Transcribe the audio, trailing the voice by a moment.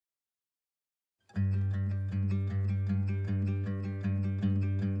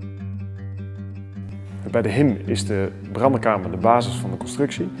Bij de Hymme is de branderkamer de basis van de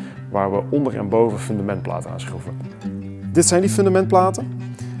constructie, waar we onder en boven fundamentplaten aan schroeven. Dit zijn die fundamentplaten.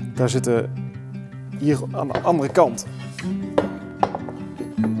 Daar zitten hier aan de andere kant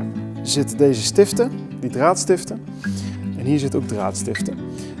zitten deze stiften, die draadstiften. En hier zitten ook draadstiften.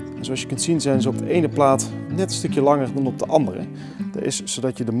 En zoals je kunt zien zijn ze op de ene plaat net een stukje langer dan op de andere. Dat is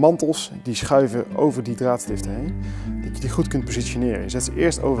zodat je de mantels die schuiven over die draadstiften heen, dat je die goed kunt positioneren. Je zet ze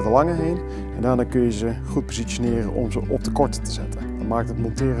eerst over de lange heen en daarna kun je ze goed positioneren om ze op de korte te zetten. Dat maakt het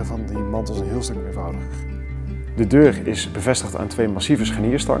monteren van die mantels een heel stuk eenvoudiger. De deur is bevestigd aan twee massieve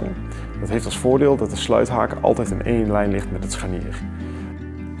scharnierstangen. Dat heeft als voordeel dat de sluithaak altijd in één lijn ligt met het scharnier.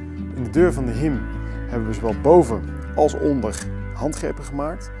 In de deur van de Hymme hebben we zowel boven als onder handgrepen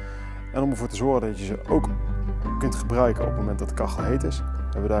gemaakt. En om ervoor te zorgen dat je ze ook kunt gebruiken op het moment dat de kachel heet is,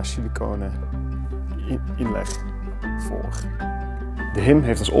 hebben we daar siliconen inleg voor. De Hymme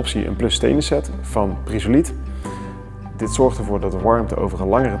heeft als optie een plus stenen set van brisoliet. Dit zorgt ervoor dat de warmte over een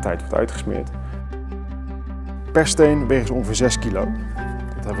langere tijd wordt uitgesmeerd. Per steen wegen ze ongeveer 6 kilo.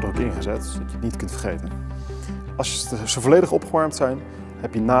 Dat hebben we er ook in gezet, zodat je het niet kunt vergeten. Als ze volledig opgewarmd zijn,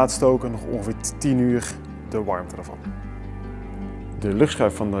 heb je na het stoken nog ongeveer 10 uur de warmte ervan. De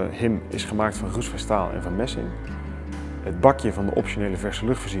luchtschuif van de Hymme is gemaakt van roestvrij staal en van messing. Het bakje van de optionele verse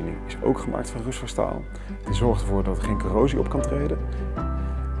luchtvoorziening is ook gemaakt van roestvrij staal. Dit zorgt ervoor dat er geen corrosie op kan treden.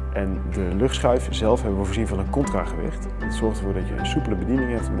 En de luchtschuif zelf hebben we voorzien van een contragewicht. Dit zorgt ervoor dat je een soepele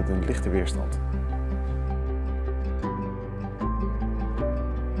bediening hebt met een lichte weerstand.